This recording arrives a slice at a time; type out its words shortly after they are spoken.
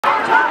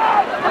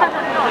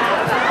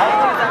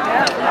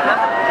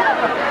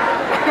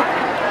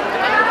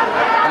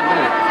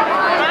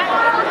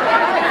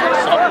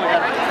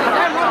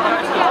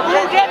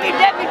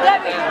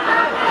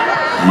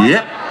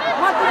Yep.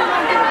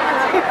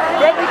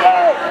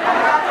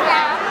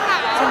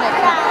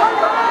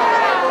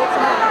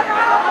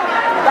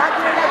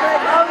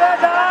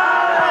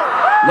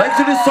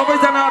 Actually,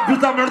 सबैजना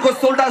बिर्ता मनको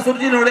सोल्डा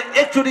सोल्जिनहरुले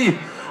एकचोटी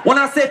when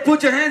I say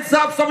put your hands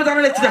up,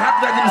 सबैजनाले एकचोटी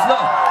हात राखिदिनुस् ल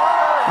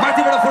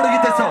माथिबाट photo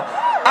खिच्दैछ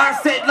I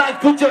said like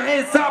put your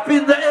hands up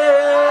in the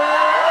air.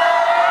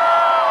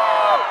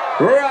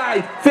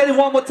 Right, feeling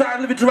one more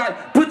time, leave it right.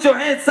 Put your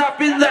hands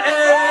up in the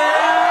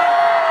air.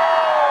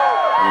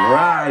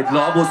 Right, ल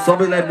अब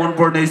सबैलाई मन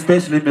पर्ने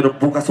स्पेशली मेरो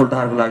बोका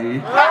सोल्डाहरुको लागि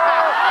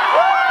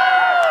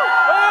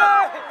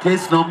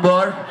केस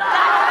नम्बर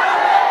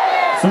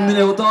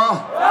सुन्दिने हो त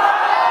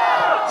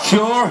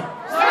Sure?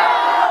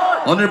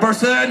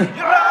 100%?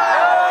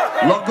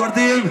 Lock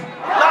गरिदिम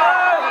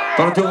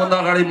तर त्यो भन्दा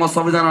अगाडि म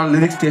सबैजना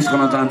लिरिक्स टेस्ट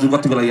गर्न चाहन्छु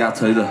कतिकोलाई याद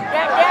छैन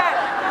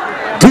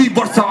 2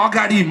 वर्ष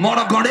अगाडि म र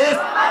गणेश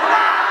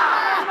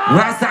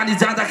राजधानी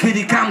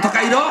जाँदाखेरि काम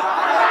थकाइर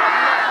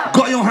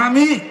गयौं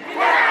हामी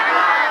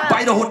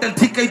बाहिर होटल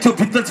ठिकै थियो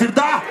भित्र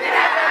छिर्दा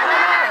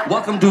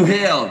Welcome to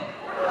hell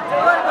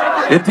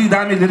यति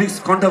दामी लिरिक्स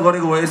कन्ठ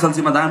गरेको हो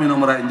एसएलसी मा दामी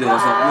नम्बर आइन्थ्यो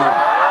सक्यो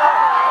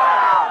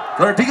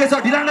तर ठिकै छ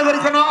ढिला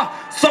नगरिकन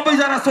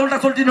सबैजना सोल्टा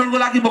सोल्टिनहरुको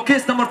लागि म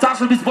केस नम्बर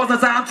 420 बज्न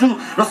चाहन्छु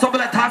र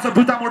सबैलाई थाहा छ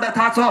बिर्ता मोडलाई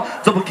थाहा छ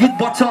जब गीत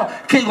बज्छ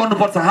के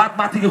गर्नुपर्छ हात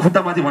माथिको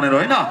खुट्टा माथि भनेर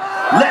हैन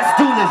Let's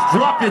do this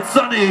drop it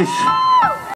Sunish